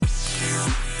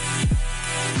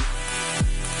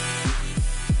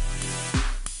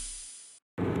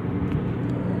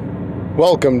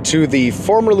Welcome to the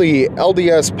formerly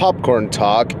LDS Popcorn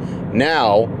Talk,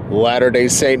 now Latter-day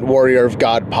Saint Warrior of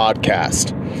God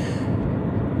podcast.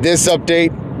 This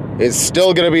update is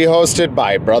still going to be hosted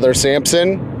by Brother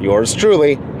Samson, yours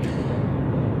truly.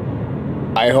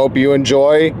 I hope you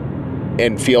enjoy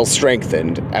and feel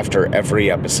strengthened after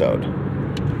every episode.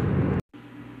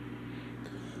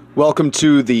 Welcome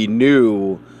to the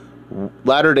new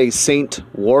Latter-day Saint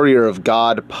Warrior of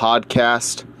God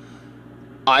podcast.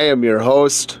 I am your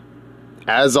host,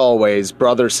 as always,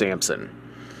 Brother Samson.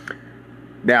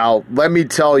 Now, let me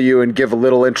tell you and give a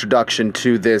little introduction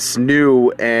to this new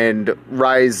and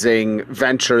rising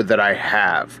venture that I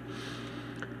have.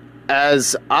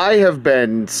 As I have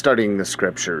been studying the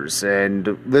scriptures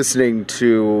and listening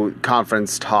to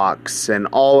conference talks and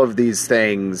all of these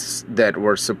things that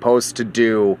we're supposed to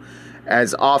do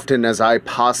as often as I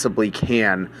possibly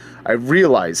can, I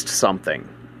realized something.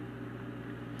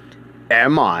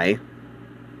 Am I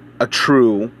a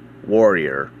true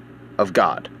warrior of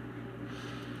God?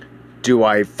 Do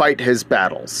I fight his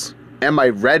battles? Am I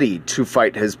ready to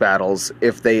fight his battles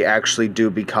if they actually do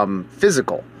become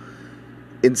physical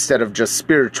instead of just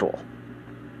spiritual?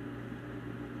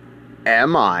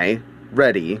 Am I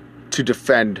ready to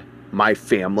defend my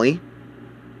family,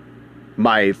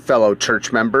 my fellow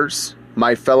church members,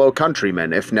 my fellow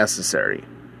countrymen if necessary?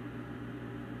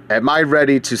 Am I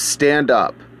ready to stand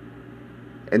up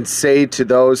and say to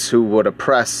those who would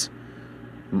oppress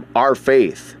our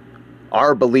faith,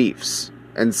 our beliefs,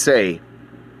 and say,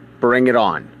 bring it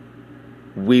on,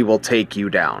 we will take you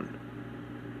down?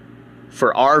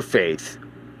 For our faith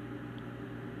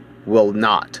will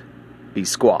not be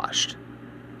squashed.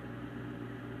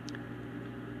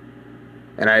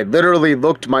 And I literally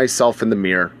looked myself in the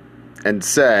mirror and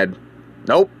said,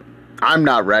 nope, I'm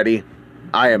not ready.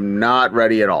 I am not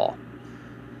ready at all.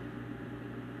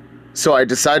 So I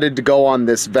decided to go on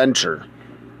this venture,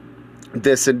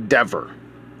 this endeavor,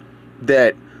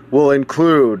 that will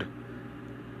include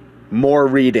more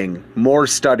reading, more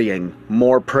studying,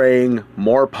 more praying,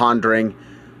 more pondering,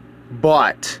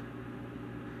 but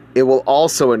it will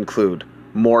also include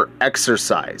more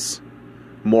exercise,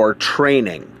 more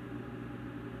training,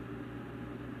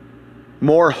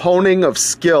 more honing of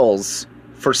skills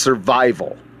for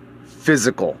survival,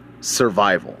 physical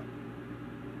survival.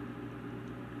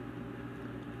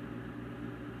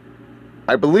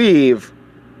 I believe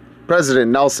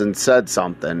President Nelson said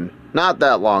something not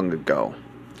that long ago,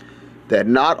 that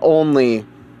not only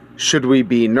should we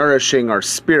be nourishing our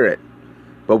spirit,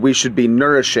 but we should be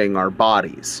nourishing our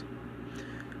bodies.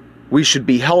 We should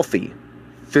be healthy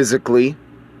physically,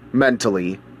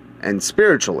 mentally, and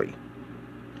spiritually.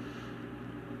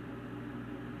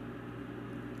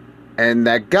 And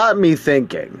that got me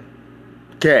thinking,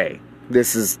 okay,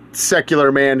 this is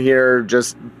secular man here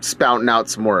just spouting out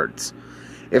some words.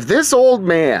 If this old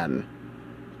man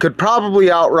could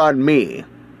probably outrun me,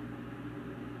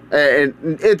 and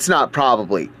it's not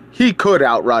probably, he could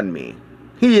outrun me.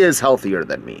 He is healthier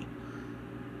than me.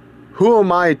 Who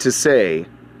am I to say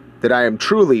that I am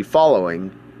truly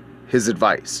following his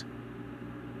advice?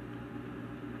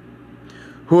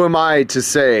 Who am I to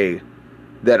say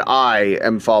that I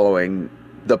am following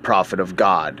the prophet of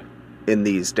God in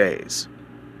these days?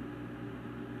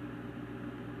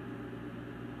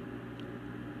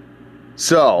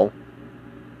 So,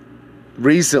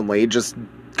 recently, just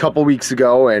a couple weeks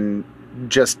ago and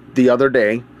just the other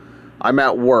day, I'm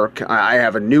at work. I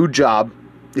have a new job.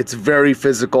 It's very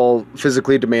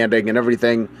physically demanding and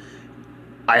everything.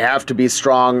 I have to be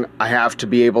strong. I have to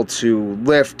be able to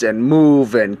lift and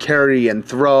move and carry and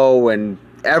throw and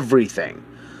everything.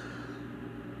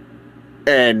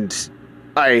 And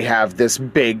I have this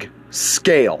big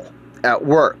scale at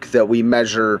work that we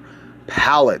measure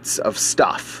pallets of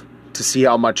stuff to see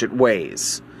how much it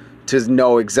weighs, to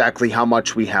know exactly how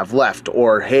much we have left,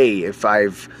 or hey, if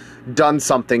I've done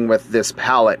something with this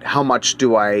pallet, how much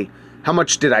did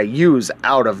I use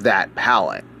out of that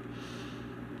pallet?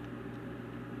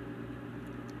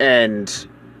 And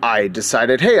I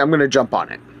decided, hey, I'm going to jump on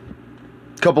it.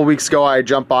 A couple weeks ago, I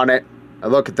jump on it. I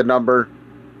look at the number.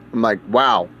 I'm like,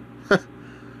 wow,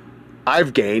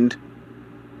 I've gained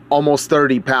almost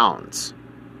 30 pounds.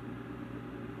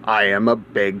 I am a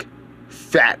big,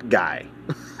 fat guy.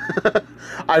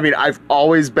 I mean, I've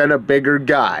always been a bigger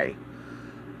guy,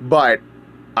 but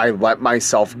I let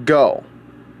myself go.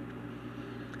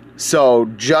 So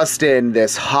just in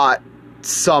this hot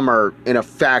summer in a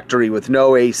factory with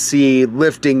no AC,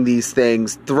 lifting these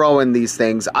things, throwing these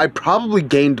things, I probably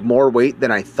gained more weight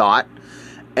than I thought,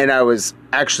 and I was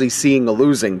actually seeing a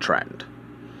losing trend.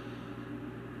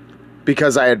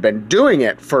 Because I had been doing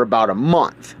it for about a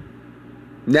month.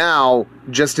 Now,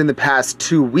 just in the past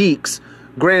 2 weeks,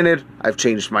 granted, I've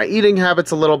changed my eating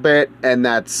habits a little bit, and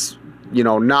that's,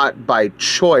 not by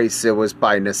choice, it was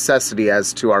by necessity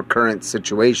as to our current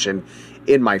situation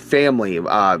in my family.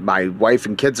 My wife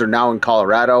and kids are now in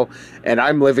Colorado, and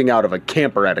I'm living out of a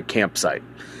camper at a campsite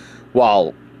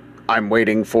while I'm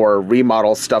waiting for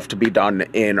remodel stuff to be done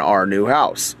in our new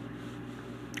house.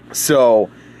 So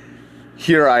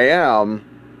here I am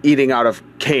eating out of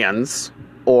cans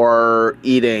or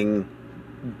eating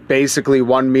basically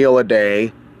one meal a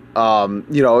day.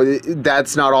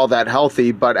 That's not all that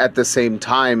healthy, but at the same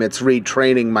time, it's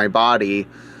retraining my body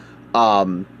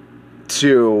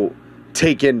to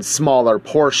take in smaller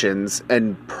portions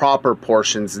and proper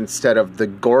portions instead of the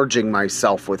gorging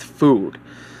myself with food.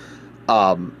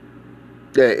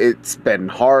 It's been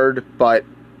hard, but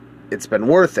it's been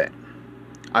worth it.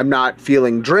 I'm not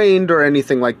feeling drained or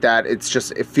anything like that. It's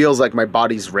just, it feels like my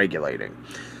body's regulating.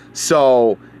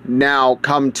 So now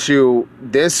come to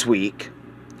this week,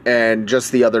 and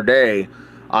just the other day,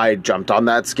 I jumped on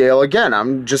that scale again.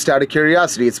 I'm just out of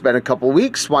curiosity. It's been a couple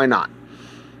weeks. Why not?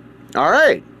 All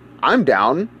right. I'm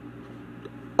down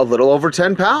a little over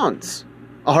 10 pounds.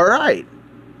 All right.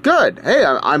 Good. Hey,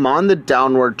 I'm on the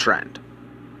downward trend.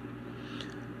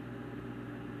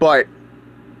 But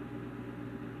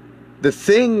the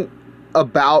thing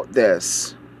about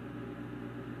this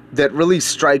that really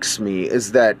strikes me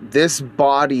is that this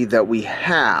body that we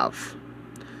have,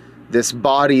 this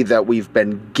body that we've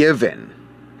been given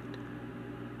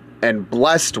and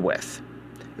blessed with,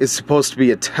 is supposed to be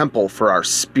a temple for our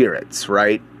spirits,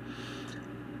 right?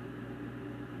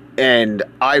 And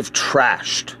I've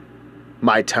trashed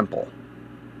my temple.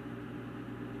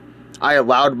 I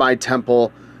allowed my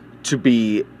temple to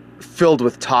be filled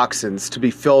with toxins, to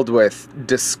be filled with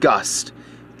disgust,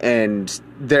 and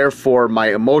therefore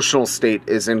my emotional state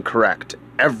is incorrect.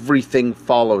 Everything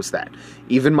follows that.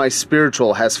 Even my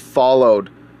spiritual has followed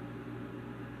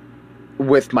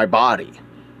with my body.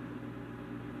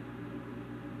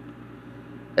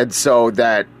 And so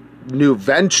that new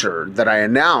venture that I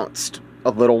announced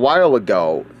a little while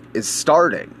ago is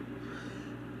starting.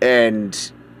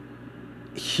 And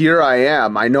here I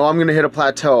am. I know I'm going to hit a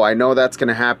plateau. I know that's going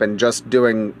to happen just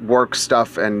doing work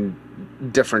stuff and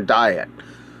different diet.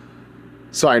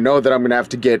 So I know that I'm going to have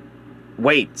to get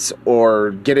weights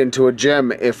or get into a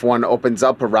gym if one opens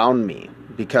up around me.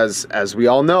 Because as we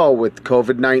all know, with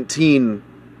COVID-19,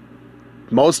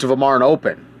 most of them aren't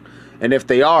open. And if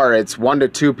they are, it's 1 to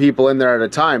 2 people in there at a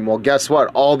time. Well, guess what?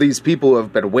 All these people who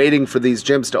have been waiting for these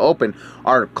gyms to open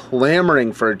are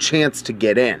clamoring for a chance to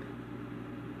get in.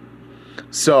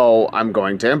 So I'm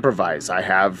going to improvise. I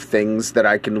have things that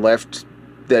I can lift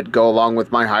that go along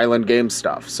with my Highland Games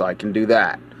stuff, so I can do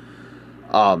that.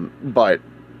 But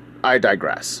I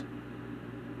digress.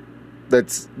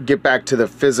 Let's get back to the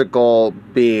physical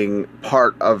being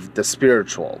part of the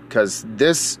spiritual, because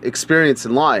this experience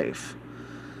in life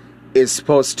is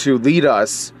supposed to lead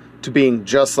us to being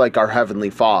just like our Heavenly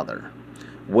Father,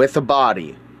 with a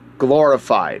body,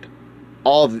 glorified,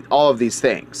 all of these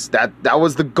things. That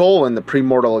was the goal in the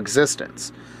premortal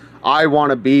existence. I want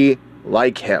to be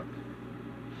like Him.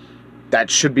 That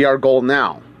should be our goal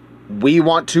now. We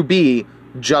want to be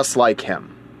just like Him.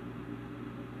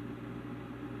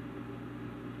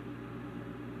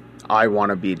 I want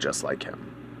to be just like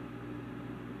Him.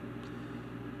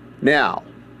 Now,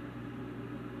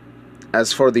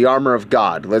 as for the armor of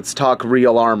God, let's talk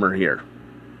real armor here.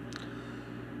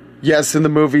 Yes, in the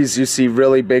movies you see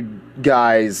really big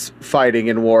guys fighting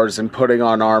in wars and putting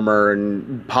on armor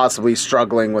and possibly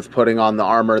struggling with putting on the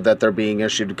armor that they're being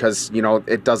issued because,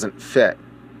 it doesn't fit.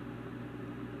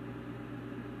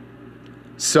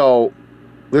 So,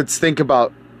 let's think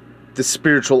about the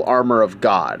spiritual armor of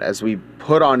God as we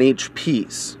put on each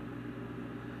piece.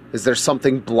 Is there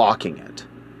something blocking it?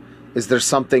 Is there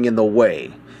something in the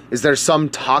way? Is there some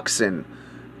toxin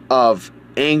of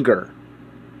anger,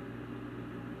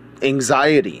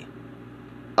 anxiety,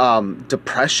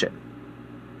 depression,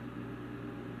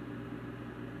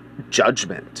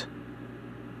 judgment?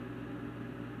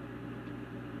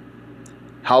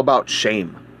 How about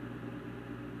shame?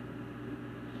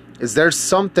 Is there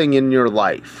something in your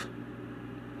life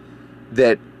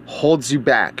that holds you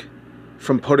back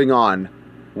from putting on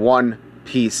one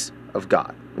piece of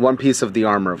God, one piece of the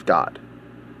armor of God?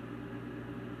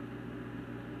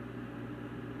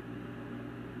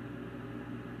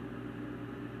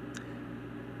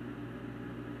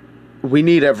 We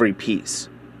need every piece.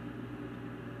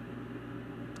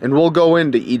 And we'll go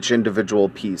into each individual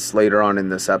piece later on in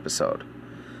this episode.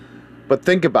 But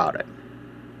think about it.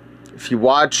 If you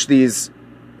watch these,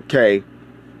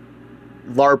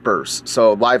 LARPers,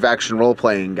 so live action role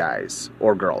playing guys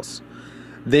or girls.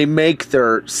 They make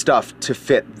their stuff to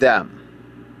fit them.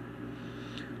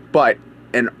 But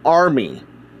an army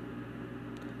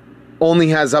only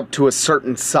has up to a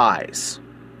certain size.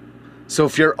 So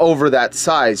if you're over that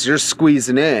size, you're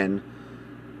squeezing in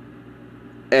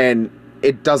and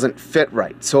it doesn't fit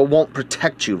right. So it won't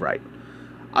protect you right.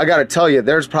 I gotta tell you,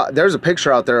 there's a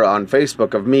picture out there on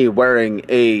Facebook of me wearing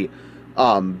a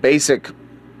basic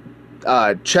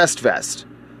chest vest.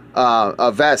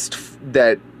 A vest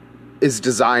that is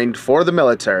designed for the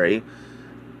military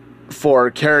for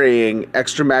carrying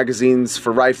extra magazines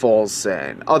for rifles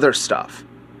and other stuff.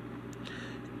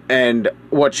 And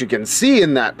what you can see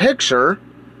in that picture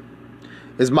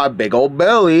is my big old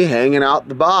belly hanging out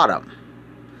the bottom.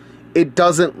 It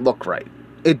doesn't look right.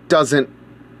 It doesn't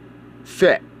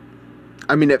fit.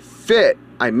 I mean, it fit.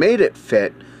 I made it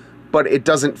fit, but it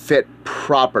doesn't fit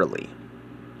properly.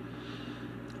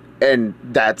 And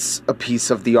that's a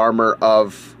piece of the armor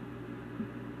of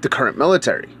the current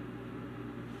military.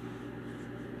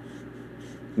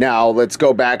 Now, let's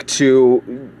go back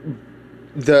to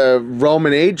the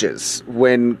Roman ages,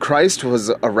 when Christ was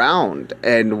around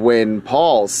and when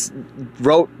Paul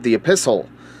wrote the epistle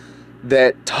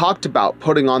that talked about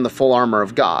putting on the full armor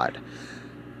of God.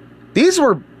 These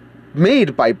were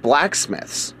made by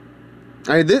blacksmiths.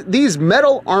 I mean, these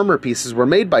metal armor pieces were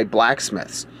made by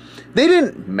blacksmiths. They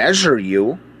didn't measure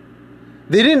you.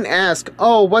 They didn't ask,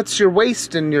 oh, what's your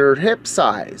waist and your hip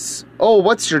size? Oh,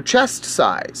 what's your chest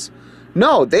size?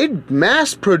 No, they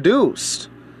mass-produced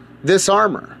this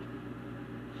armor.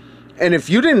 And if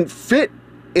you didn't fit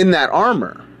in that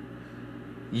armor,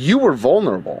 you were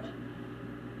vulnerable.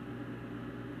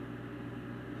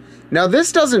 Now,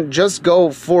 this doesn't just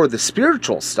go for the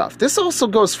spiritual stuff. This also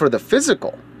goes for the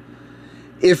physical.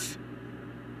 If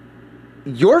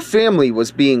your family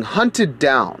was being hunted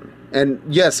down, and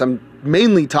yes, I'm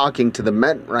mainly talking to the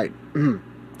men right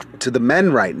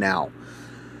now.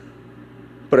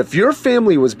 But if your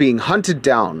family was being hunted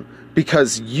down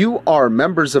because you are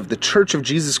members of the Church of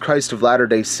Jesus Christ of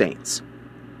Latter-day Saints,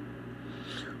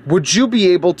 would you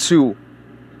be able to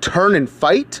turn and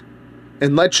fight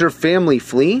and let your family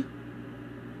flee?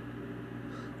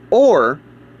 Or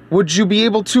would you be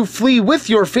able to flee with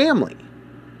your family?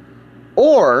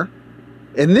 Or,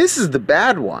 and this is the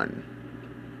bad one,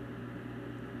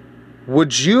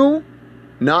 would you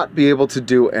not be able to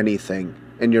do anything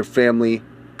and your family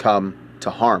come to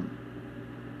harm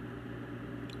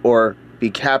or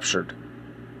be captured?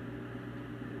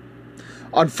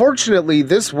 Unfortunately,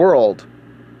 this world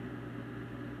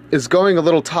is going a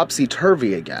little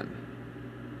topsy-turvy again.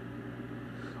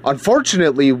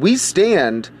 Unfortunately, we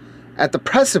stand at the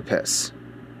precipice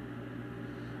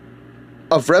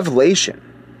of revelation.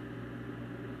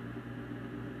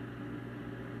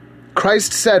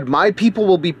 Christ said, my people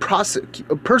will be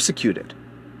persecuted.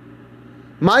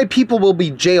 My people will be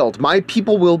jailed. My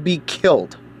people will be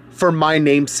killed for my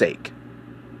name's sake.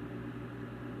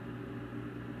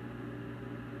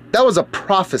 That was a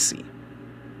prophecy.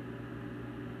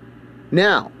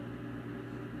 Now,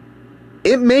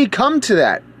 it may come to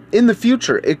that in the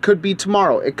future. It could be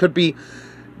tomorrow. It could be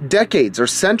decades or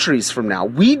centuries from now.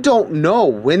 We don't know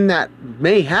when that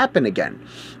may happen again.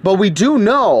 But we do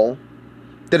know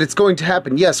that it's going to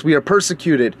happen. Yes, we are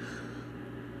persecuted,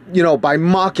 by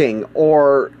mocking,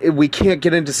 or we can't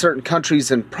get into certain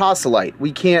countries and proselyte.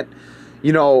 We can't,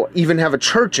 even have a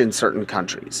church in certain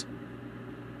countries.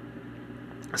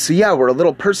 So yeah, we're a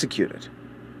little persecuted.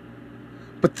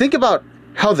 But think about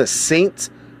how the saints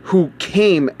who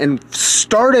came and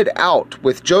started out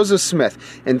with Joseph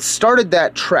Smith and started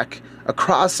that trek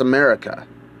across America,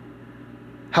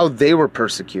 how they were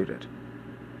persecuted.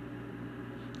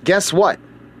 Guess what?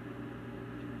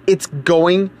 It's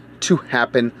going to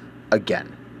happen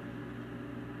again.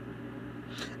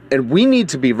 And we need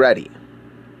to be ready.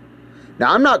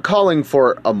 Now, I'm not calling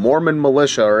for a Mormon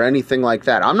militia or anything like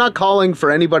that. I'm not calling for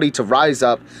anybody to rise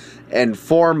up and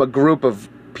form a group of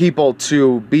people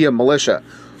to be a militia.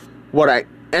 What I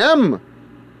am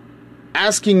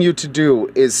asking you to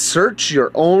do is search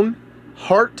your own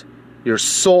heart, your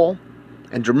soul,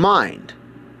 and your mind,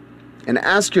 and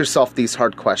ask yourself these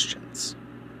hard questions.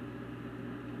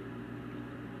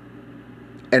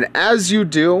 And as you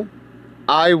do,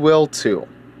 I will too.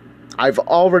 I've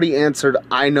already answered,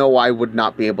 I know I would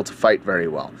not be able to fight very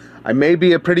well. I may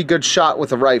be a pretty good shot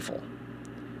with a rifle,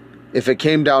 if it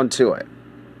came down to it.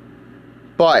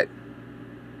 But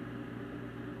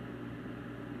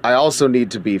I also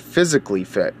need to be physically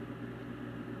fit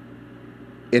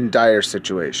in dire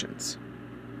situations.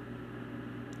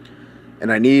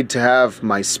 And I need to have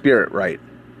my spirit right.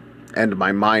 and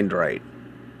my mind right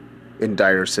in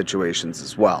dire situations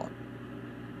as well.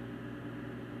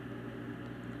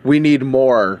 We need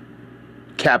more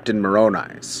Captain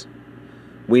Moronis.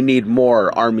 We need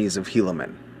more armies of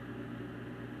Helaman.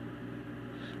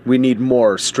 We need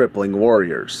more stripling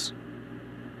warriors.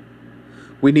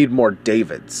 We need more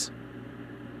Davids.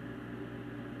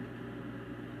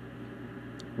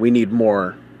 We need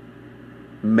more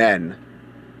men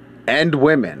and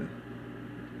women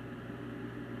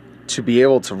to be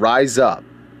able to rise up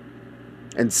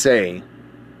and say,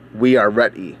 we are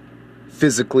ready,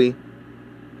 physically,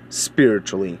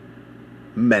 spiritually,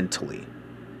 mentally.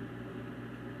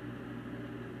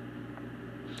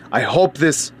 I hope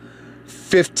this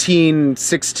 15,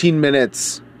 16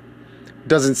 minutes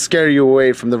doesn't scare you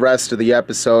away from the rest of the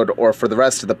episode or for the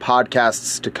rest of the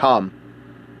podcasts to come.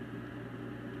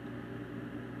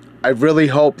 I really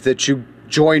hope that you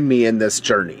join me in this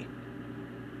journey.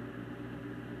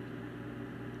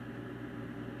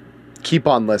 Keep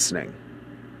on listening.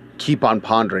 Keep on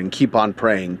pondering. Keep on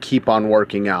praying. Keep on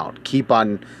working out. Keep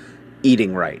on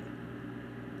eating right.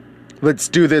 Let's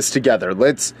do this together.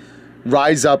 Let's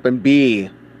rise up and be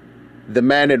the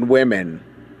men and women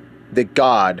that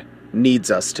God needs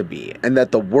us to be, and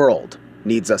that the world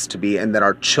needs us to be, and that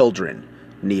our children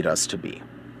need us to be.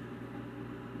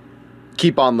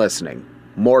 Keep on listening.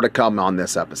 More to come on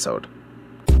this episode.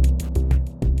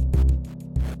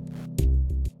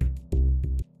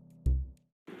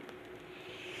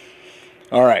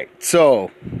 All right,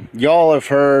 so y'all have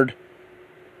heard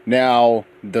now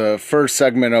the first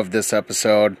segment of this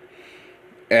episode,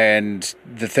 and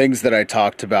the things that I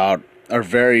talked about are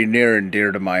very near and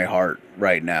dear to my heart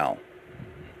right now.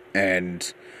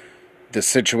 And the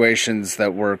situations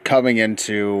that we're coming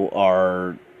into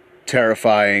are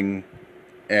terrifying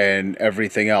and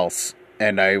everything else.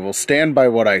 And I will stand by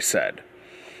what I said.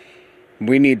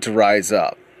 We need to rise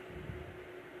up.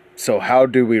 So how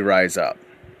do we rise up?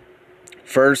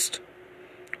 First,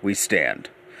 we stand.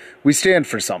 We stand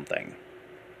for something.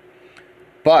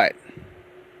 But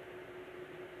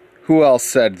who else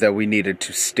said that we needed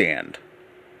to stand?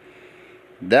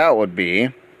 That would be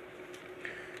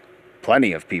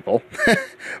plenty of people.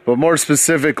 But more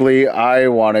specifically, I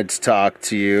wanted to talk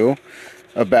to you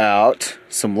about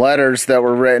some letters that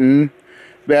were written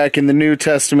back in the New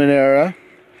Testament era.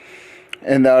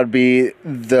 And that would be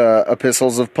the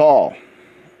epistles of Paul.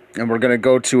 And we're going to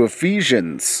go to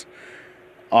Ephesians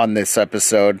on this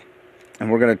episode.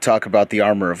 And we're going to talk about the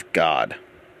armor of God.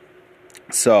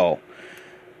 So,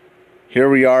 here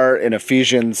we are in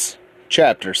Ephesians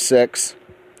chapter 6,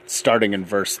 starting in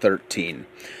verse 13.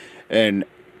 And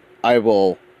I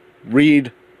will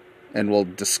read and we'll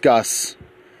discuss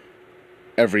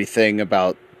everything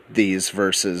about these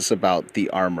verses about the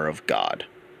armor of God.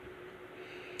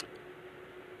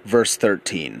 Verse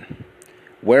 13.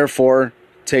 Wherefore,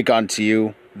 take unto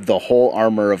you the whole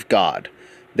armor of God,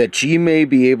 that ye may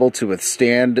be able to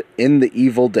withstand in the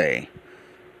evil day,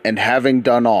 and having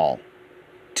done all,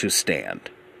 to stand.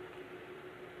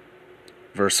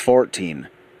 Verse 14.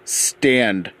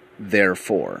 Stand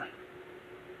therefore.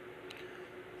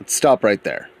 Let's stop right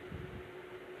there.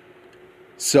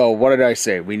 So, what did I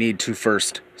say? We need to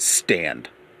first stand.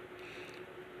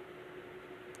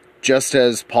 Just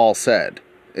as Paul said,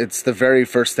 it's the very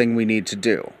first thing we need to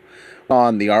do.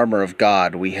 On the armor of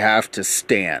God, we have to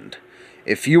stand.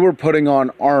 If you were putting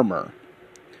on armor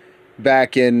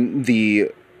back in the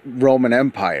Roman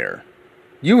Empire,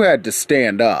 you had to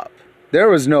stand up. There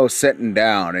was no sitting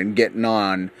down and getting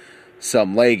on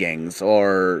some leggings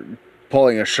or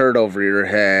pulling a shirt over your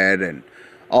head and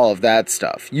all of that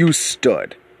stuff. You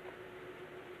stood.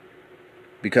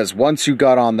 Because once you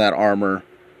got on that armor,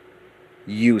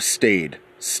 you stayed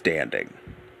standing.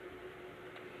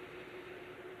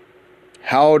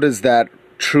 How does that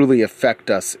truly affect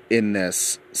us in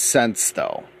this sense,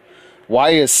 though?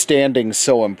 Why is standing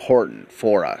so important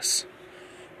for us?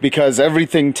 Because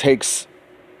everything takes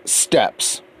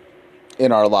steps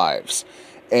in our lives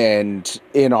and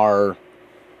in our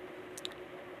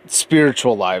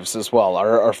spiritual lives as well,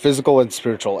 our physical and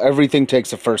spiritual. Everything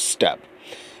takes a first step,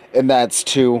 and that's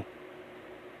to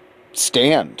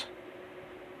stand.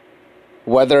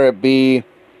 Whether it be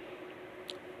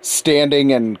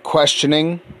standing and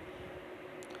questioning,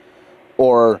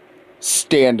 or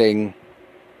standing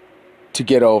to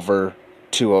get over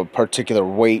to a particular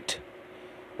weight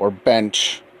or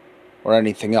bench or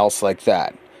anything else like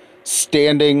that.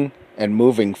 Standing and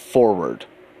moving forward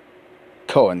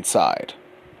coincide.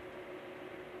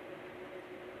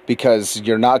 Because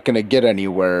you're not going to get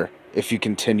anywhere if you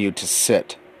continue to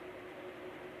sit.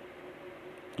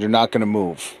 You're not going to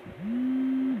move.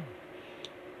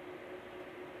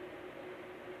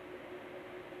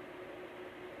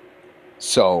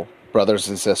 So, brothers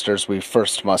and sisters, we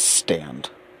first must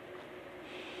stand.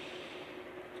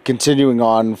 Continuing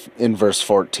on in verse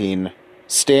 14,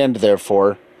 stand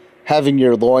therefore, having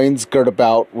your loins girt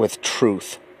about with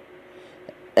truth,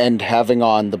 and having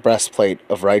on the breastplate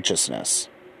of righteousness.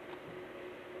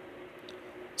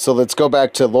 So let's go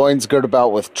back to loins girt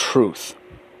about with truth.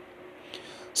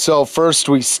 So first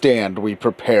we stand, we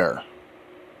prepare.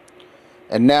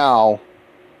 And now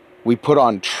we put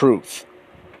on truth.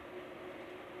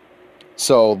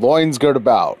 So loins girt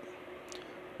about.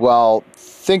 Well,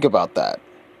 think about that.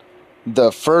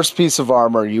 The first piece of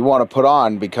armor you want to put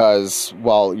on, because,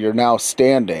 well, you're now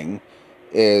standing,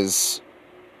 is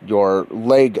your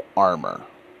leg armor.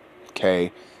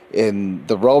 Okay? In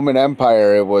the Roman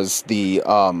Empire, it was the,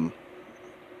 I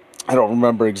don't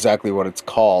remember exactly what it's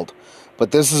called,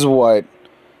 but this is what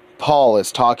Paul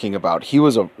is talking about. He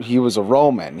was a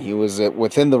Roman. He was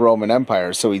within the Roman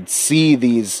Empire, so he'd see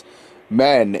these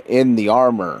men in the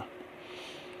armor.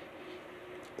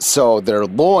 So their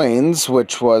loins,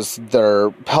 which was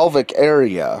their pelvic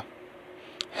area,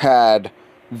 had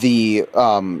the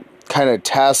kind of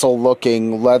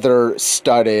tassel-looking,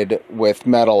 leather-studded with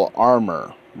metal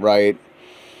armor, right?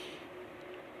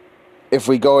 If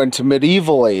we go into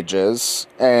medieval ages,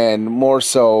 and more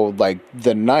so like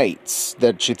the knights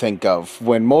that you think of,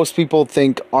 when most people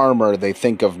think armor, they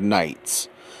think of knights.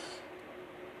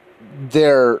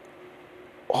 Their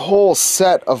whole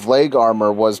set of leg armor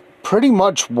was pretty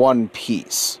much one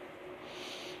piece.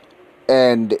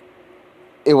 And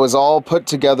it was all put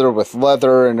together with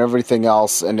leather and everything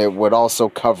else, and it would also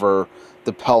cover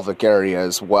the pelvic area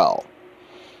as well.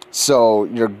 So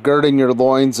you're girding your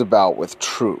loins about with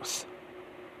truth.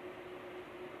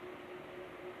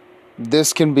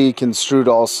 This can be construed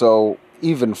also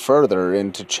even further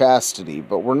into chastity,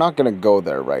 but we're not going to go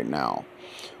there right now.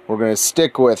 We're going to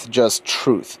stick with just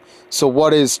truth. So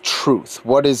what is truth?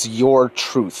 What is your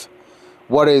truth?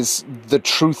 What is the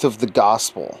truth of the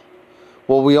gospel?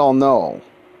 Well, we all know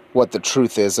what the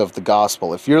truth is of the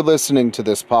gospel. If you're listening to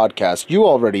this podcast, you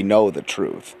already know the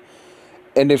truth.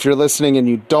 And if you're listening and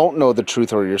you don't know the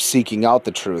truth, or you're seeking out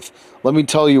the truth, let me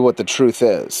tell you what the truth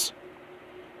is.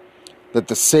 That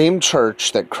the same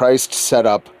church that Christ set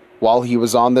up while he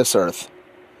was on this earth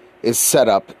is set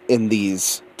up in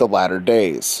the latter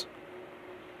days.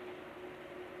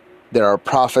 There are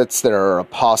prophets, there are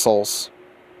apostles,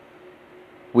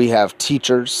 we have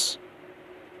teachers,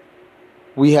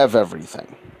 we have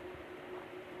everything.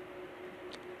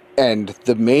 And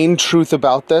the main truth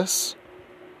about this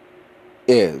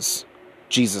is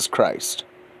Jesus Christ.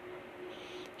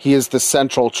 He is the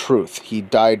central truth. He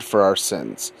died for our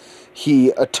sins. He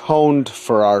atoned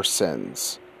for our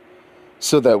sins,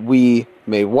 so that we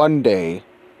may one day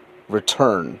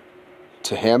return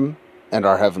to him and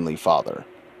our Heavenly Father.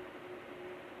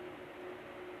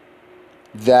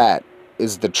 That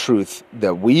is the truth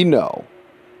that we know,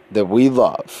 that we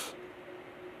love,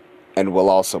 and will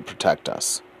also protect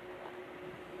us.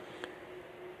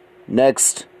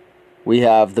 Next, we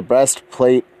have the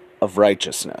breastplate of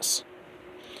righteousness.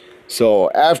 So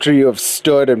after you have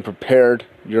stood and prepared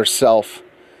yourself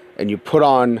and you put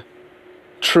on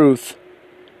truth,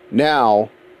 now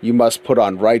you must put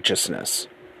on righteousness.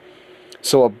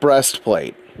 So a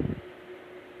breastplate.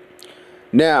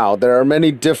 Now, there are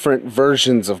many different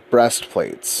versions of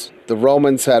breastplates. The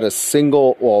Romans had a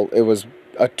single, well, it was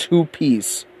a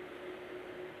two-piece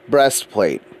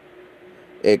breastplate.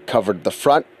 It covered the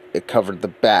front, it covered the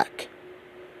back.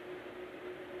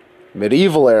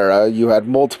 Medieval era, you had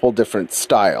multiple different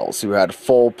styles. You had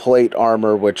full plate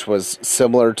armor, which was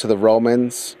similar to the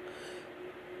Romans,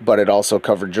 but it also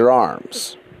covered your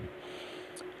arms.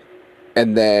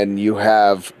 And then you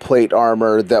have plate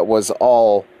armor that was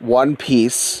all one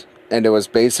piece, and it was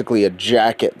basically a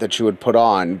jacket that you would put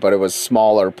on, but it was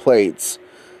smaller plates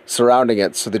surrounding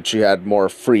it so that you had more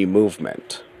free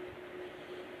movement.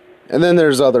 And then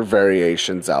there's other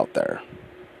variations out there.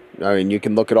 I mean, you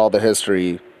can look at all the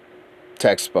history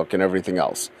textbook and everything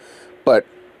else. But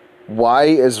why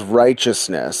is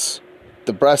righteousness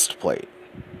the breastplate?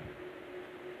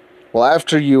 Well,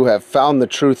 after you have found the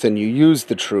truth and you use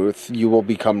the truth, you will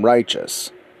become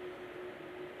righteous.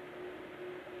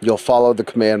 You'll follow the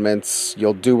commandments,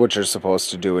 you'll do what you're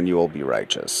supposed to do, and you will be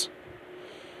righteous.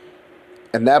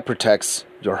 And that protects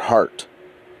your heart.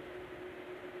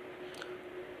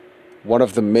 One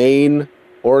of the main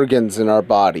organs in our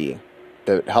body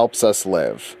that helps us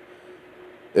live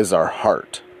is our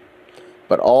heart.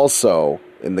 But also,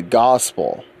 in the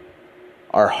gospel,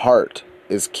 our heart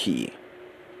is key.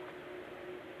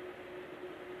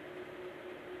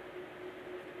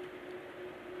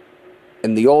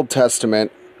 In the Old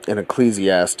Testament, in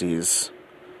Ecclesiastes,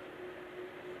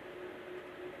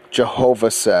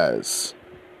 Jehovah says,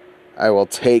 I will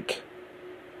take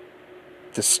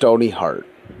the stony heart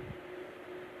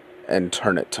and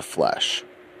turn it to flesh.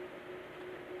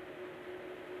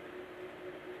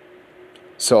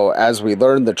 So as we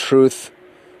learn the truth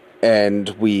and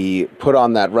we put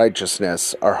on that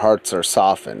righteousness, our hearts are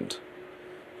softened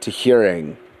to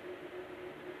hearing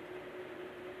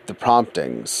the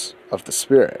promptings of the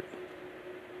Spirit.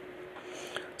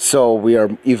 So we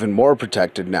are even more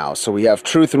protected now. So we have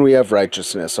truth and we have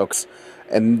righteousness.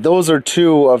 And those are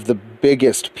two of the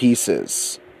biggest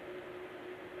pieces.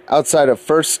 Outside of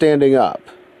first standing up,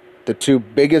 the two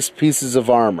biggest pieces of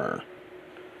armor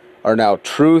are now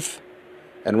truth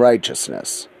and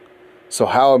righteousness. So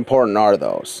how important are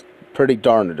those? Pretty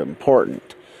darn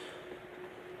important.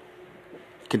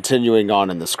 Continuing on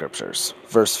in the scriptures.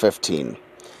 Verse 15.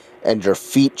 And your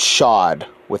feet shod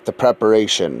with the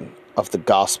preparation of the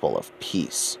gospel of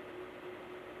peace.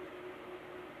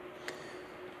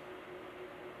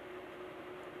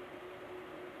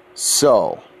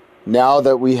 So, now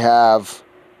that we have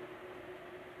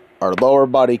our lower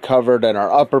body covered and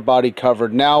our upper body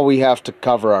covered, now we have to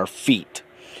cover our feet.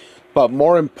 But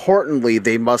more importantly,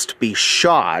 they must be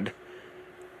shod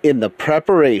in the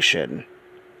preparation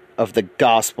of the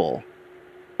gospel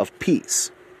of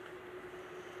peace.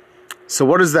 So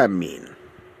what does that mean?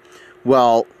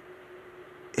 Well,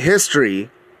 history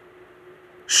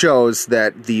shows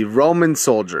that the Roman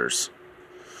soldiers,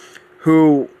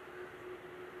 who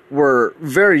were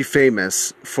very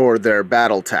famous for their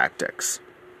battle tactics,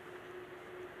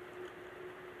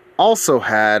 also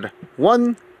had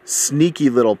one sneaky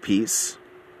little piece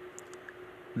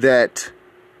that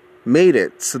made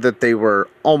it so that they were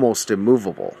almost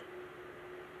immovable.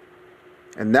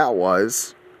 And that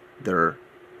was their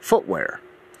footwear.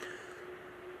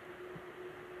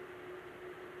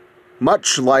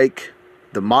 Much like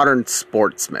the modern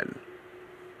sportsmen,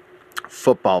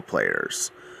 football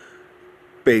players,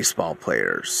 baseball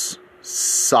players,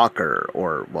 soccer,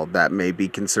 or, well, that may be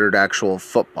considered actual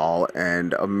football,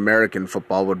 and American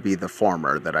football would be the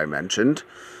former that I mentioned,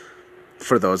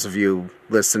 for those of you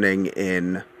listening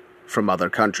in from other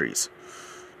countries.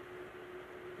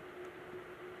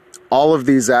 All of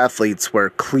these athletes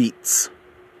wear cleats.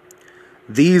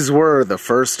 These were the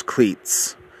first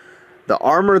cleats. The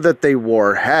armor that they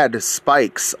wore had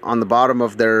spikes on the bottom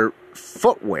of their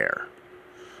footwear.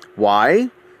 Why?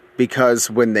 Because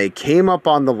when they came up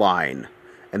on the line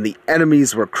and the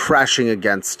enemies were crashing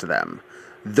against them,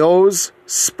 those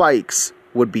spikes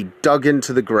would be dug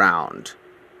into the ground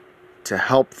to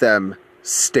help them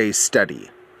stay steady,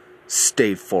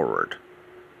 stay forward,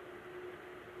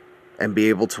 and be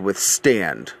able to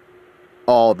withstand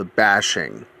all the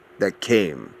bashing that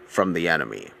came from the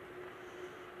enemy.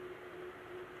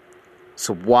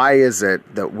 So why is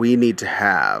it that we need to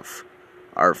have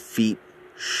our feet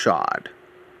shod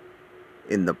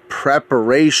in the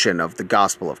preparation of the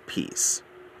gospel of peace?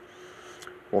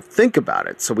 Well, think about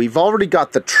it. So we've already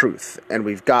got the truth and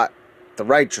we've got the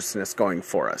righteousness going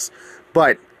for us.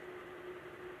 But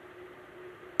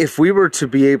if we were to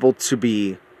be able to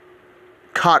be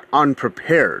caught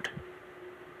unprepared,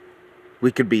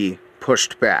 we could be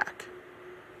pushed back.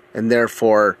 And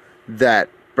therefore, that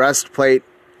breastplate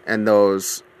and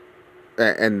those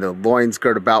and the loins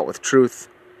girt about with truth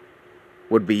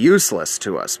would be useless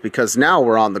to us, because now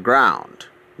we're on the ground.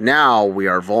 Now we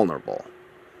are vulnerable.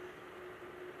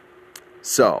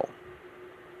 So,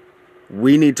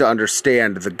 we need to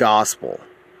understand the gospel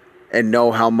and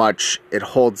know how much it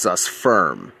holds us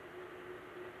firm.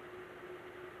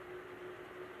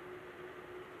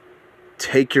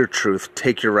 Take your truth,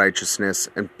 take your righteousness,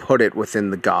 and put it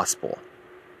within the gospel.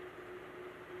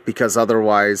 Because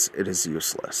otherwise it is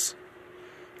useless,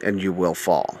 and you will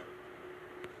fall.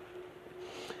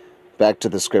 Back to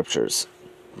the scriptures.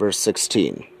 Verse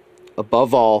 16.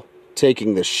 Above all,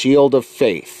 taking the shield of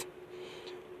faith,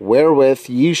 wherewith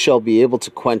ye shall be able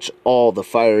to quench all the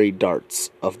fiery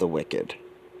darts of the wicked.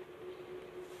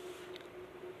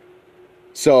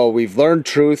 So we've learned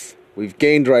truth, we've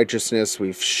gained righteousness,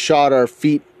 we've shod our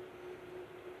feet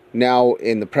now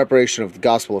in the preparation of the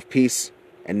gospel of peace,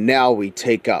 and now we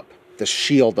take up the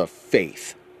shield of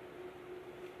faith.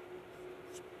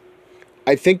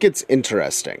 I think it's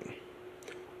interesting.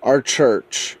 Our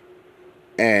church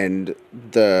and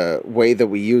the way that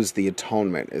we use the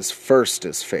atonement is first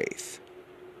is faith.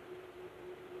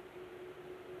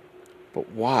 But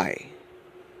why?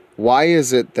 Why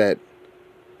is it that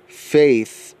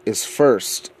faith is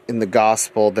first in the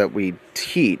gospel that we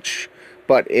teach,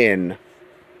 but in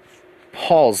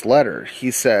Paul's letter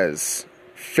he says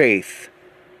faith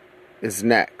is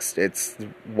next. It's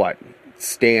what?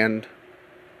 Stand,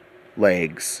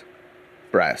 legs,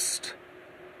 breast,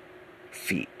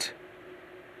 feet.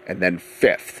 And then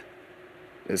fifth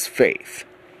is faith.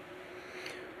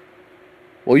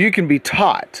 Well, you can be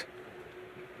taught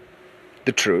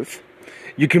the truth.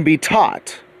 You can be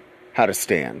taught how to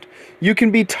stand. You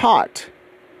can be taught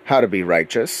how to be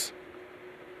righteous.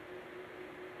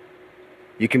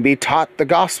 You can be taught the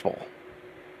gospel.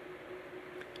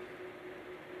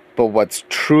 But what's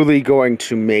truly going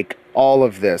to make all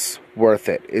of this worth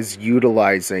it is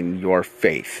utilizing your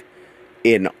faith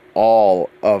in all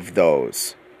of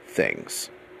those things.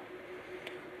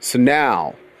 So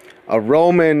now, a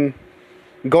Roman,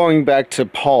 going back to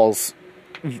Paul's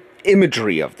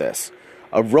imagery of this,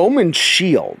 a Roman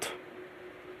shield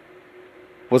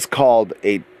was called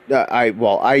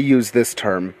I use this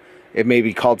term. It may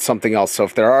be called something else. So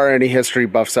if there are any history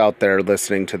buffs out there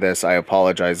listening to this, I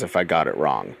apologize if I got it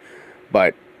wrong.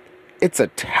 But it's a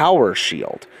tower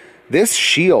shield. This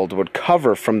shield would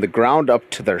cover from the ground up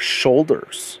to their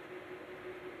shoulders.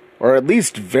 Or at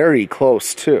least very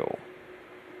close to.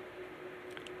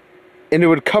 And it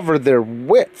would cover their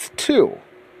width too.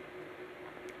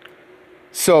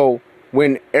 So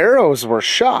when arrows were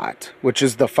shot, which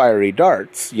is the fiery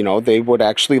darts, they would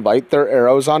actually light their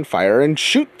arrows on fire and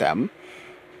shoot them,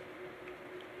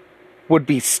 would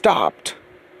be stopped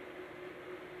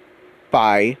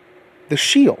by the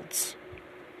shields.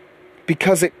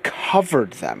 Because it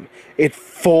covered them. It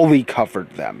fully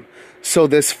covered them. So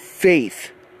this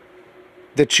faith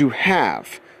that you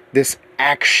have, this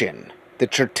action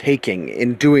that you're taking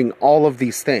in doing all of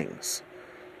these things,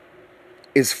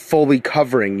 is fully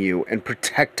covering you and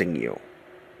protecting you.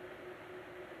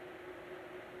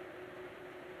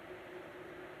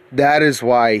 That is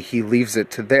why he leaves it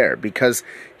to there, because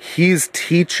he's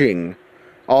teaching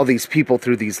all these people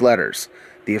through these letters.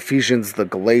 The Ephesians, the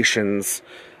Galatians,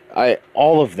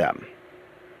 all of them.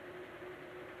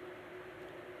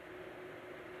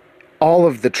 All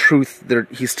of the truth,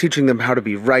 he's teaching them how to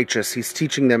be righteous. He's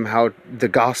teaching them how the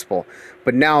gospel.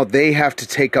 But now they have to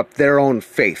take up their own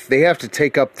faith. They have to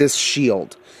take up this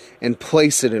shield and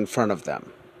place it in front of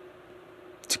them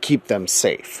to keep them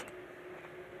safe.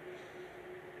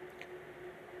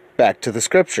 Back to the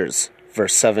scriptures,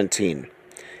 verse 17.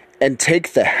 And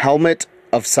take the helmet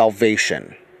of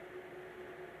salvation.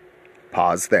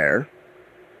 Pause there.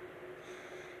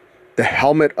 The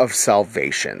helmet of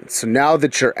salvation. So now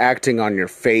that you're acting on your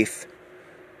faith,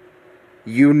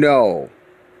 you know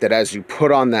that as you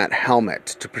put on that helmet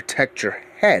to protect your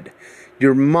head,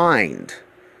 your mind,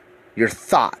 your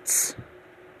thoughts,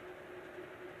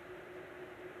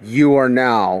 you are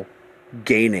now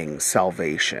gaining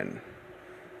salvation.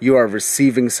 You are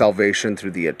receiving salvation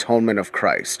through the atonement of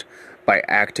Christ by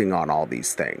acting on all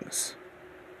these things.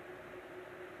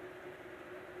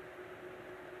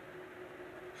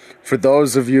 For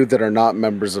those of you that are not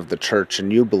members of the church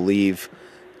and you believe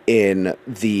in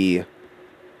the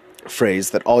phrase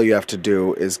that all you have to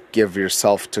do is give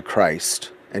yourself to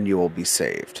Christ and you will be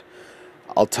saved,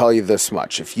 I'll tell you this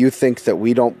much. If you think that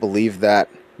we don't believe that,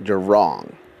 you're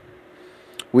wrong.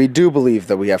 We do believe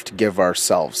that we have to give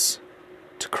ourselves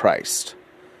to Christ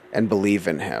and believe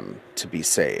in Him to be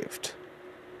saved.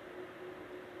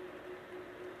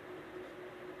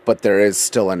 But there is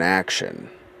still an action.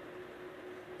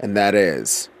 And that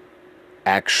is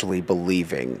actually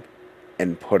believing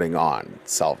and putting on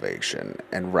salvation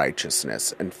and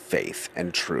righteousness and faith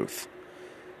and truth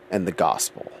and the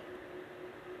gospel.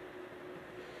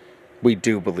 We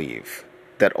do believe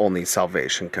that only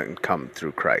salvation can come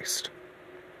through Christ.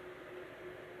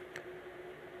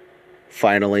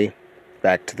 Finally,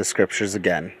 back to the scriptures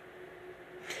again.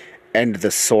 And the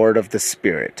sword of the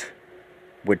Spirit,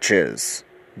 which is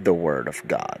the word of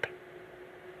God.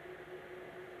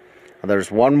 Now,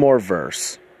 there's one more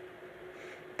verse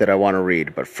that I want to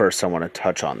read, but first I want to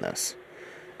touch on this.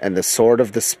 And the sword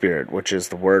of the Spirit, which is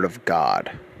the word of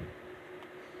God.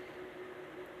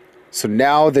 So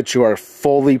now that you are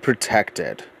fully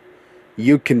protected,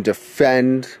 you can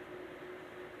defend,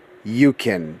 you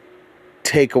can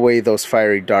take away those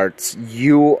fiery darts.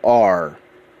 You are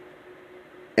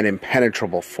an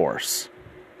impenetrable force.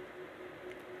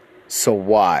 So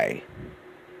why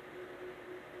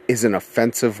is an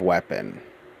offensive weapon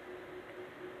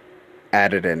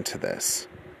added into this?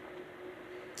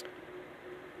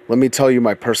 Let me tell you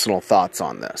my personal thoughts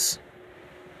on this.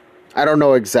 I don't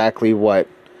know exactly what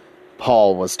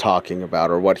Paul was talking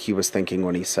about or what he was thinking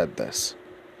when he said this.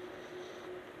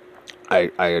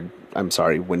 I'm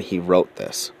sorry, when he wrote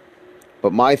this.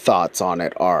 But my thoughts on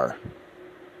it are,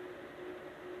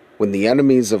 when the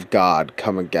enemies of God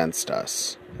come against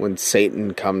us, when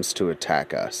Satan comes to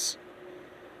attack us.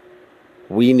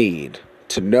 We need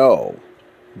to know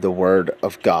the Word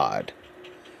of God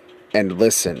and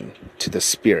listen to the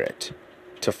Spirit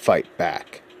to fight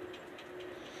back.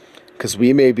 Because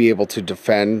we may be able to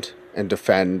defend and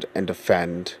defend and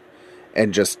defend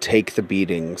and just take the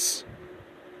beatings.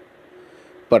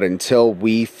 But until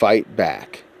we fight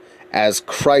back, as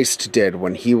Christ did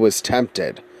when he was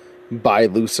tempted by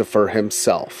Lucifer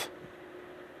himself,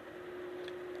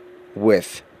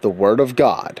 with the Word of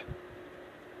God,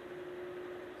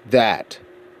 that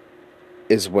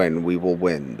is when we will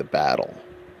win the battle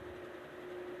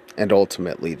and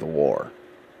ultimately the war.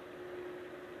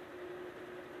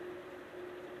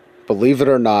 Believe it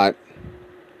or not,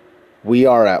 we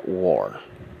are at war.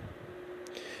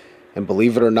 And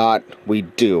believe it or not, we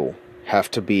do have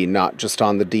to be not just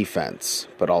on the defense,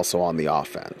 but also on the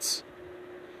offense.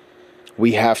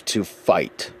 We have to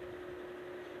fight.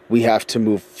 We have to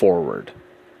move forward.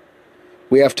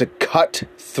 We have to cut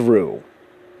through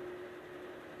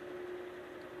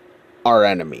our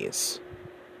enemies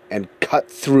and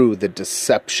cut through the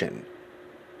deception,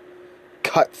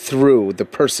 cut through the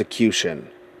persecution.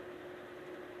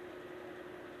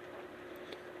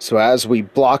 So as we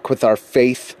block with our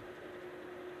faith,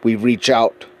 we reach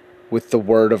out with the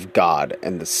Word of God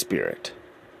and the Spirit.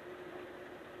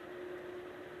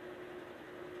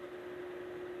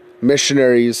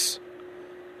 Missionaries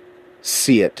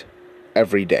see it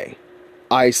every day.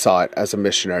 I saw it as a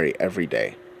missionary every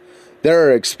day. There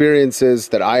are experiences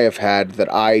that I have had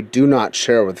that I do not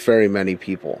share with very many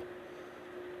people.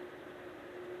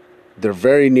 They're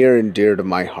very near and dear to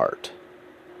my heart.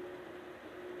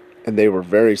 And they were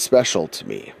very special to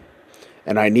me.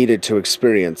 And I needed to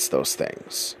experience those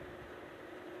things.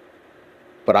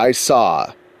 But I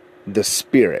saw the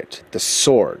Spirit, the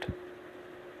sword,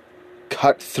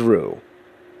 cut through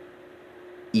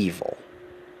evil.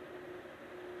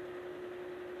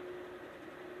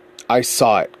 I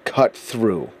saw it cut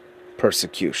through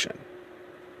persecution.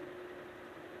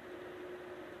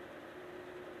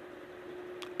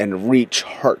 And reach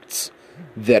hearts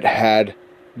that had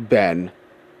been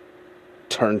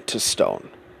turned to stone.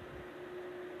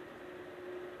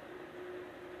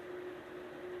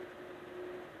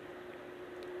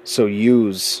 So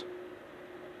use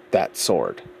that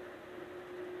sword.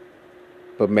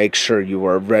 But make sure you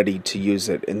are ready to use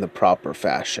it in the proper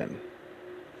fashion.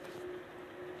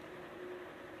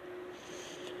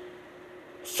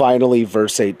 Finally,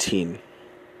 verse 18.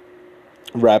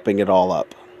 Wrapping it all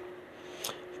up.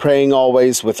 Praying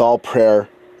always with all prayer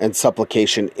and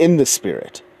supplication in the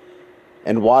Spirit,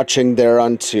 and watching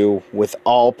thereunto with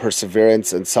all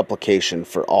perseverance and supplication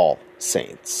for all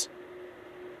saints.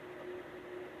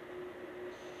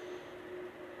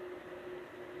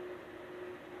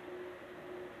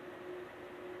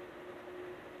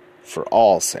 For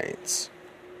all saints.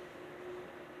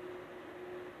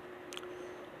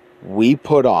 We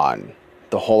put on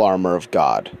the whole armor of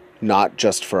God, not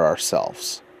just for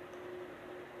ourselves,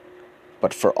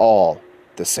 but for all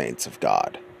the saints of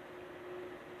God.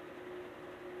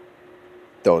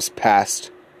 Those past,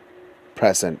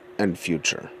 present, and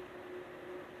future.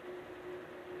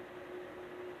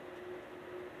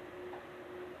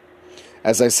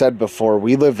 As I said before,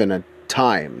 we live in a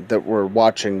time that we're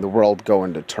watching the world go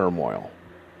into turmoil.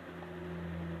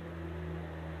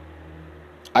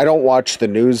 I don't watch the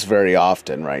news very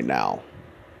often right now.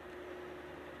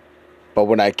 But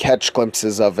when I catch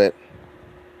glimpses of it,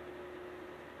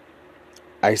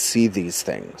 I see these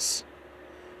things.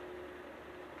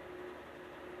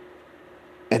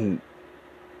 And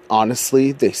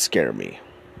honestly, they scare me.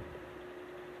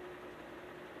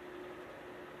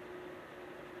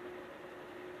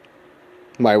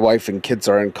 My wife and kids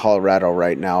are in Colorado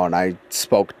right now, and I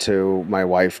spoke to my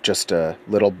wife just a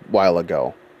little while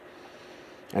ago.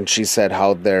 And she said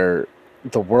how the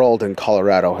world in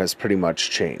Colorado has pretty much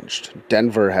changed.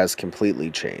 Denver has completely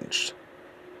changed.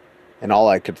 And all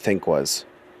I could think was,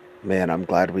 man, I'm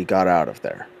glad we got out of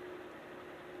there.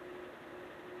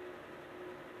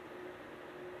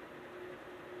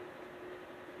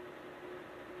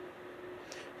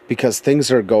 Because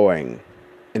things are going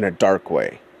in a dark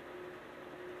way.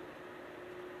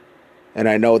 And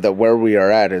I know that where we are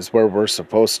at is where we're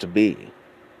supposed to be.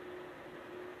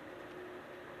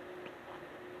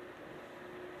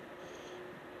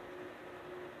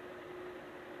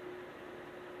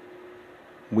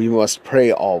 We must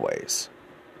pray always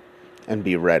and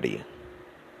be ready.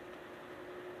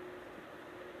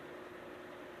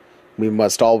 We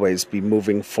must always be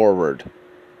moving forward,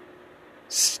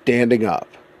 standing up,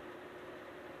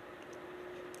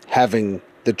 having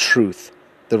the truth,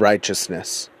 the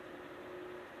righteousness,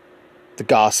 the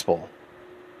gospel,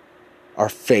 our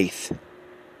faith,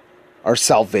 our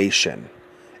salvation,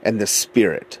 and the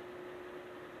Spirit.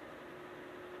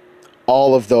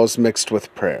 All of those mixed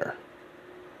with prayer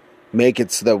make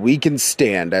it so that we can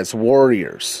stand as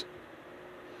warriors,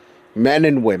 men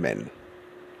and women,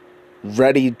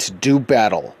 ready to do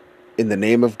battle in the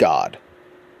name of God,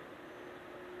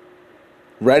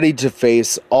 ready to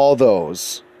face all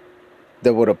those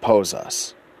that would oppose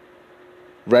us,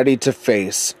 ready to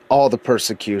face all the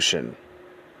persecution,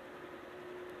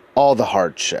 all the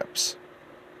hardships.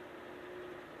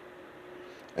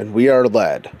 And we are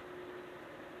led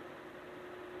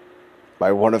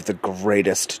by one of the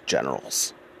greatest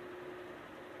generals,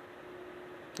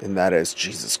 and that is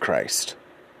Jesus Christ.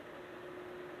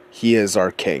 He is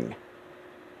our King.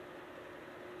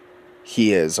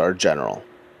 He is our general.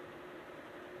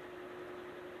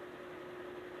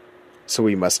 So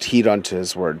we must heed unto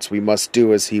his words. We must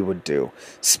do as he would do.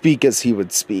 Speak as he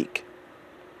would speak.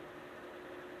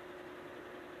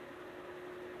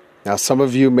 Now, some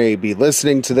of you may be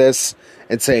listening to this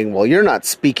and saying, well, you're not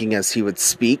speaking as he would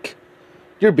speak.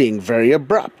 You're being very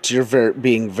abrupt. You're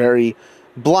being very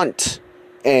blunt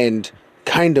and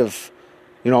kind of,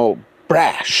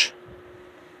 brash.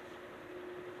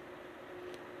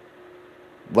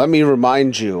 Let me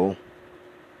remind you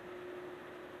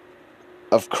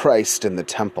of Christ in the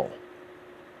temple,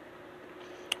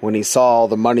 when he saw all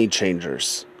the money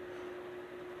changers,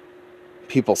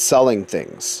 people selling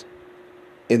things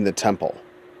in the temple,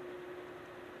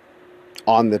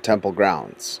 on the temple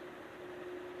grounds.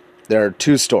 There are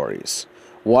two stories.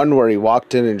 One where he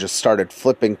walked in and just started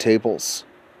flipping tables,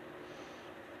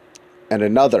 and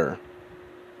another,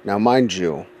 now mind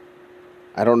you,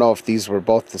 I don't know if these were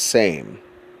both the same.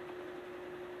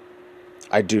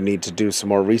 I do need to do some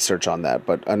more research on that.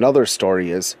 But another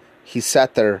story is he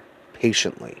sat there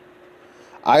patiently.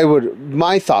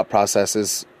 My thought process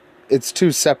is it's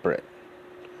two separate.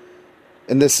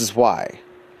 And this is why.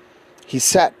 He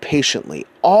sat patiently.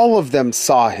 All of them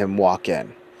saw him walk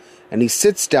in. And he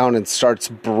sits down and starts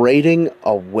braiding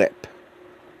a whip.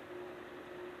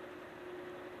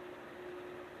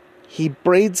 He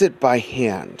braids it by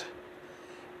hand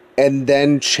and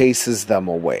then chases them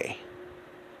away.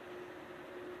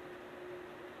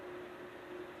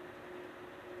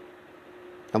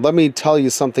 And let me tell you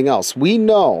something else. We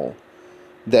know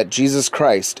that Jesus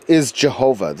Christ is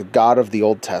Jehovah, the God of the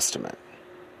Old Testament.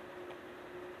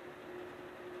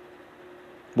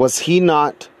 Was he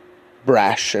not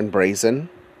brash and brazen?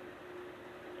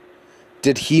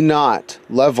 Did he not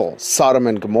level Sodom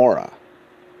and Gomorrah?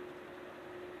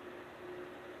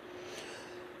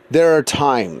 There are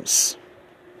times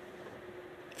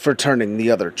for turning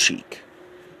the other cheek.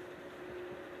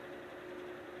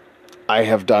 I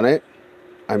have done it.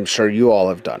 I'm sure you all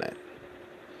have done it.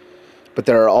 But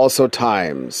there are also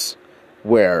times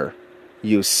where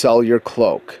you sell your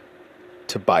cloak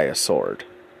to buy a sword.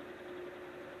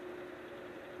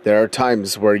 There are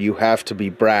times where you have to be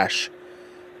brash.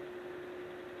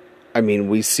 I mean,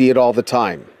 we see it all the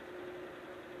time.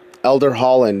 Elder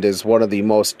Holland is one of the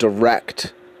most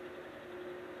direct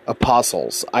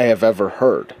apostles I have ever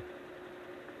heard.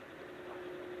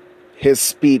 His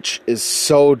speech is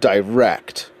so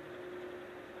direct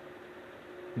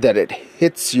that it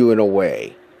hits you in a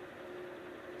way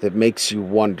that makes you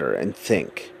wonder and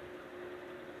think,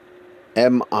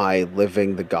 am I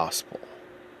living the gospel?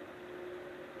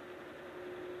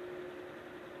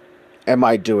 Am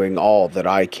I doing all that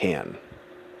I can?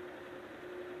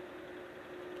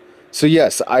 So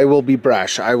yes, I will be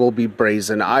brash, I will be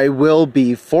brazen, I will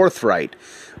be forthright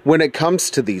when it comes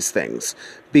to these things,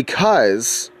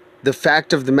 because the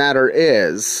fact of the matter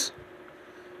is,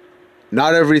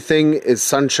 not everything is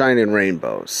sunshine and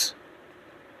rainbows.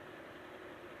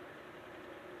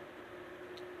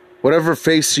 Whatever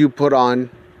face you put on,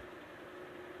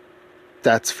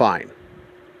 that's fine.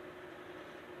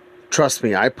 Trust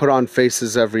me, I put on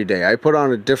faces every day. I put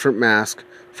on a different mask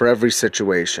for every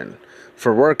situation.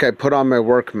 For work, I put on my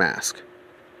work mask.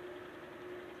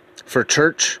 For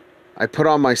church, I put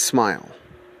on my smile.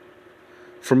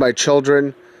 For my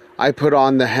children, I put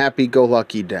on the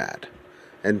happy-go-lucky dad.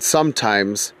 And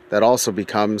sometimes that also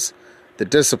becomes the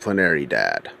disciplinary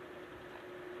dad.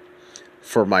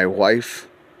 For my wife,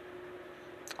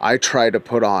 I try to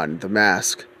put on the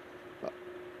mask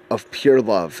of pure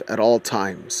love at all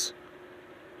times.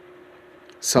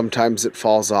 Sometimes it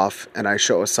falls off and I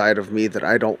show a side of me that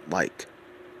I don't like.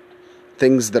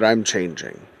 Things that I'm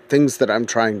changing. Things that I'm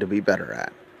trying to be better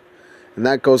at. And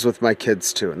that goes with my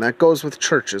kids too. And that goes with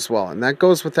church as well. And that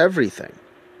goes with everything.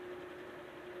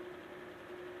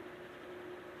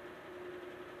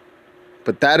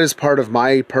 But that is part of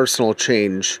my personal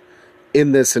change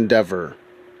in this endeavor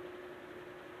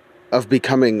of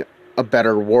becoming a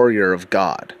better warrior of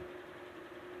God.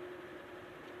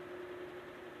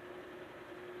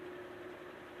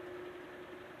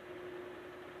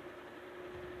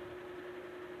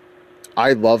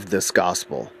 I love this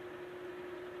gospel.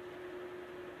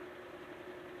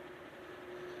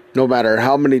 No matter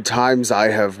how many times I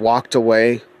have walked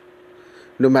away,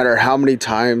 no matter how many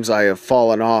times I have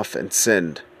fallen off and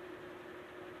sinned,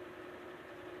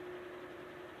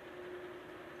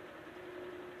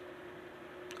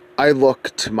 I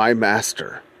look to my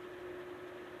Master,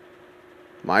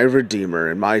 my Redeemer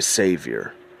and my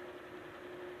Savior,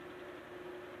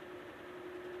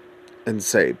 and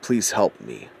say, please help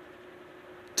me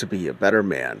to be a better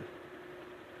man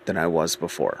than I was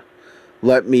before.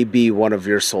 Let me be one of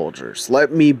your soldiers.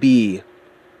 Let me be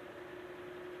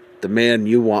the man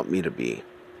you want me to be.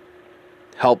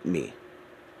 Help me.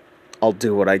 I'll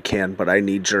do what I can, but I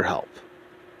need your help.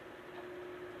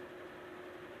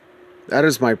 That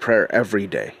is my prayer every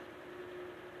day.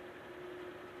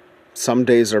 Some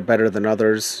days are better than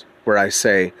others, where I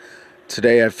say,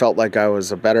 today I felt like I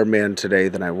was a better man today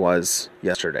than I was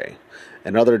yesterday.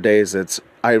 And other days it's,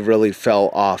 I really fell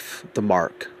off the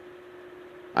mark.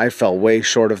 I fell way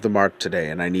short of the mark today,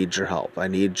 and I need your help. I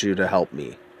need you to help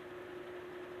me.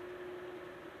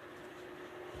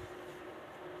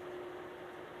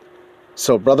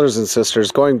 So, brothers and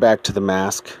sisters, going back to the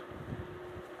mask,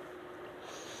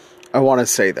 I want to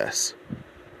say this.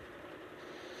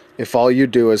 If all you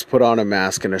do is put on a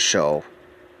mask in a show,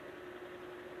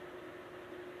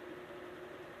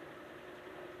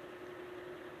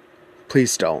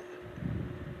 please don't.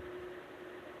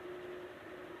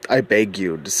 I beg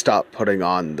you to stop putting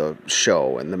on the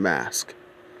show and the mask.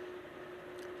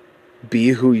 Be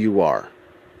who you are.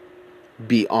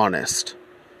 Be honest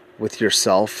with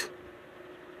yourself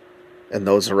and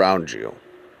those around you.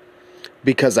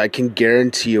 Because I can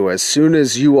guarantee you, as soon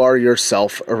as you are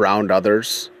yourself around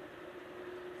others,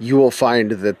 you will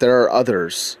find that there are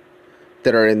others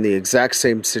that are in the exact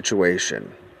same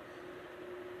situation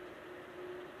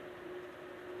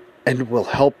and will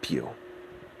help you.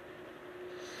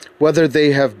 Whether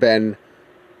they have been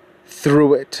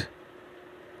through it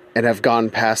and have gone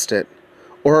past it,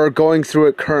 or are going through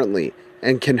it currently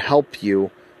and can help you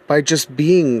by just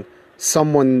being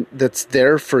someone that's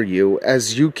there for you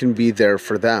as you can be there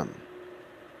for them.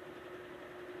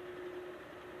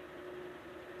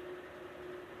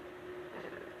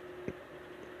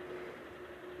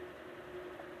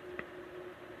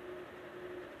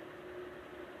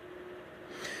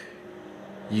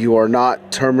 You are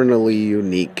not terminally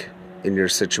unique in your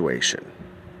situation.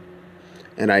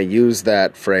 And I use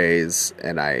that phrase,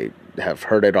 and I have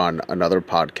heard it on another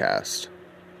podcast.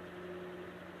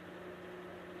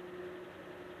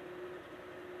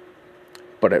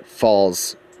 But it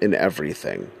falls in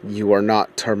everything. You are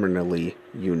not terminally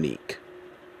unique.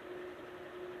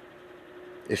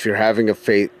 If you're having a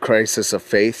crisis of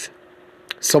faith,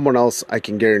 someone else, I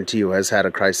can guarantee you, has had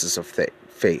a crisis of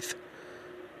faith.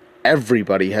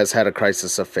 Everybody has had a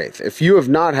crisis of faith. If you have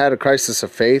not had a crisis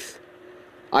of faith,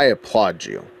 I applaud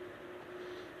you.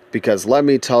 Because let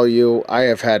me tell you, I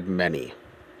have had many.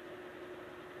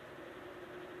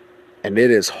 And it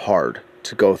is hard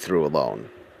to go through alone.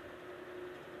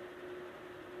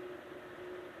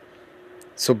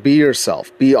 So be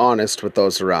yourself. Be honest with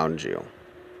those around you.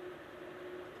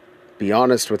 Be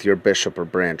honest with your bishop or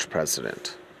branch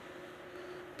president.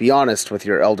 Be honest with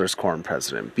your elders quorum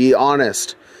president. Be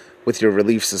honest with your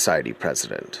Relief Society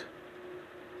president.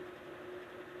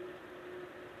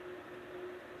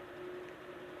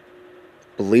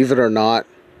 Believe it or not,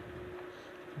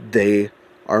 they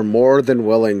are more than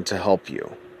willing to help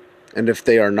you. And if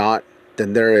they are not,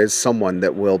 then there is someone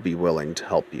that will be willing to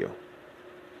help you.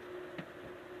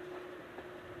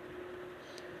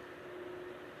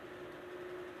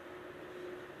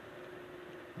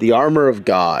 The armor of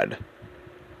God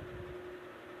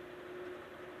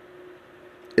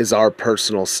is our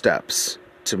personal steps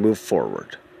to move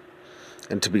forward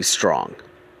and to be strong.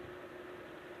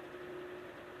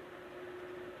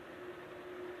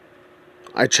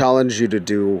 I challenge you to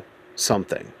do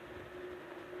something.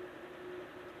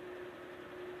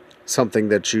 Something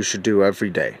that you should do every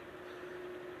day.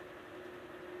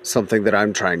 Something that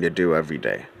I'm trying to do every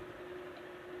day.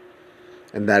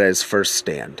 And that is first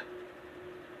stand.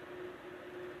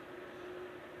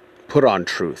 Put on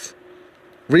truth.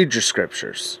 Read your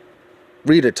scriptures.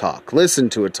 Read a talk. Listen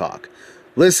to a talk.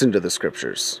 Listen to the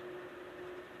scriptures.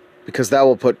 Because that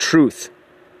will put truth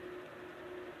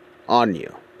on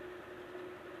you.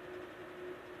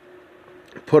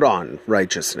 Put on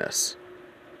righteousness.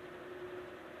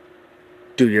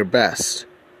 Do your best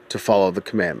to follow the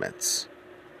commandments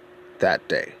that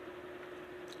day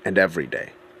and every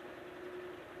day.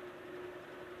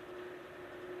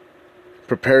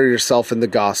 Prepare yourself in the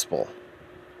gospel.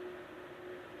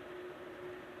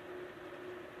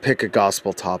 Pick a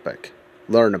gospel topic,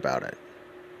 learn about it,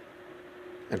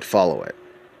 and follow it.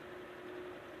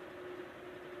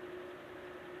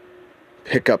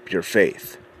 Pick up your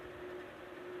faith.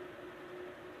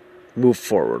 Move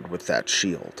forward with that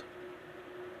shield.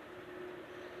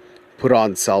 Put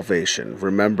on salvation.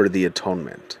 Remember the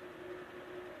atonement.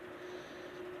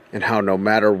 And how no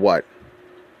matter what,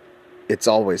 it's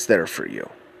always there for you.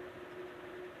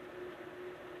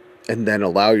 And then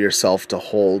allow yourself to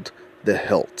hold the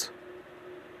hilt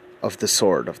of the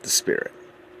sword of the Spirit.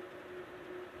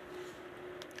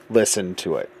 Listen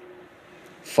to it.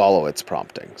 Follow its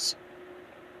promptings.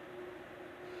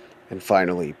 And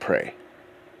finally, pray.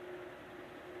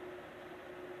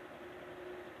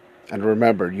 And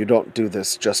remember, you don't do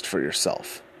this just for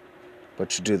yourself,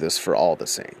 but you do this for all the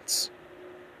saints.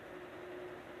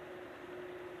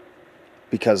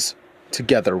 Because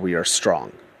together we are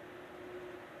strong.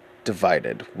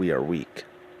 Divided, we are weak.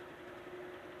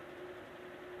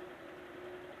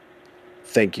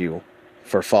 Thank you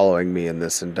for following me in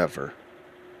this endeavor.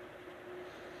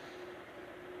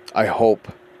 I hope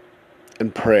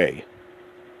and pray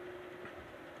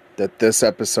that this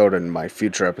episode and my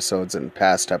future episodes and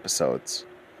past episodes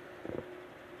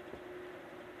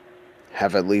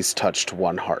have at least touched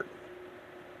one heart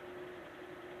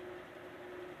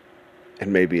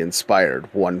and maybe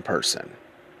inspired one person.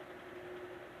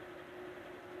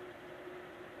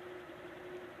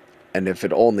 And if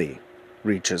it only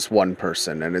reaches one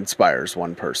person and inspires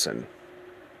one person,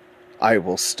 I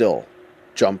will still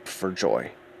jump for joy.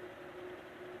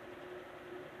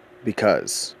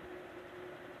 Because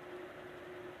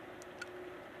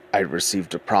I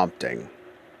received a prompting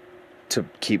to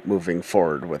keep moving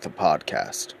forward with a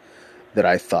podcast that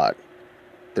I thought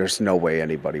there's no way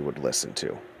anybody would listen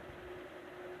to.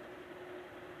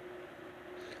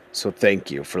 So thank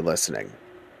you for listening.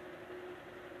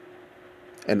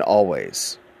 And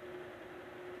always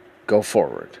go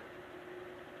forward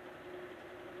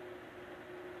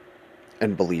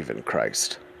and believe in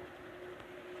Christ.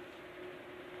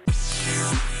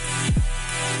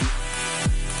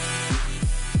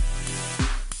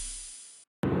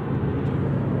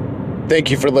 Thank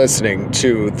you for listening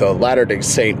to the Latter-day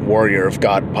Saint Warrior of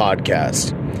God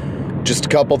podcast. Just a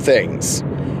couple things.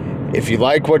 If you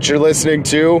like what you're listening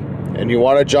to and you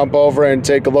want to jump over and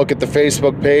take a look at the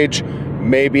Facebook page,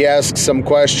 maybe ask some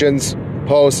questions,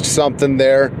 post something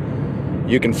there,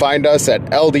 you can find us at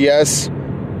LDS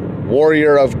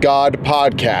Warrior of God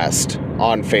podcast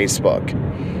on Facebook.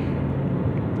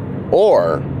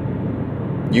 Or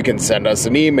you can send us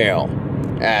an email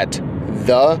at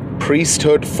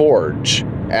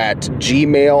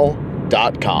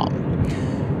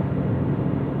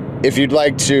thepriesthhoodforge@gmail.com. If you'd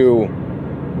like to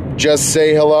just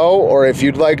say hello, or if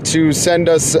you'd like to send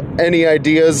us any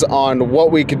ideas on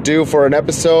what we could do for an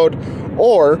episode,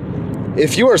 or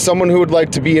if you are someone who would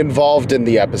like to be involved in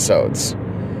the episodes,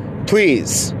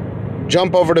 please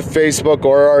jump over to Facebook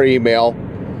or our email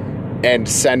and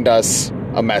send us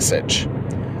a message.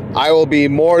 I will be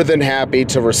more than happy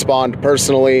to respond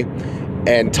personally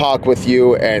and talk with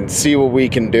you and see what we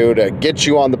can do to get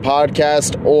you on the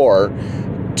podcast or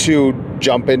to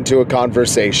jump into a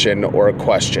conversation or a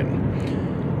question.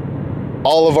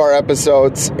 All of our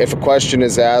episodes, if a question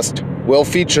is asked, will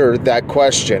feature that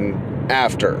question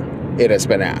after it has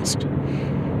been asked.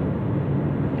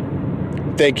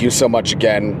 Thank you so much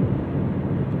again.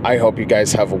 I hope you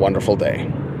guys have a wonderful day.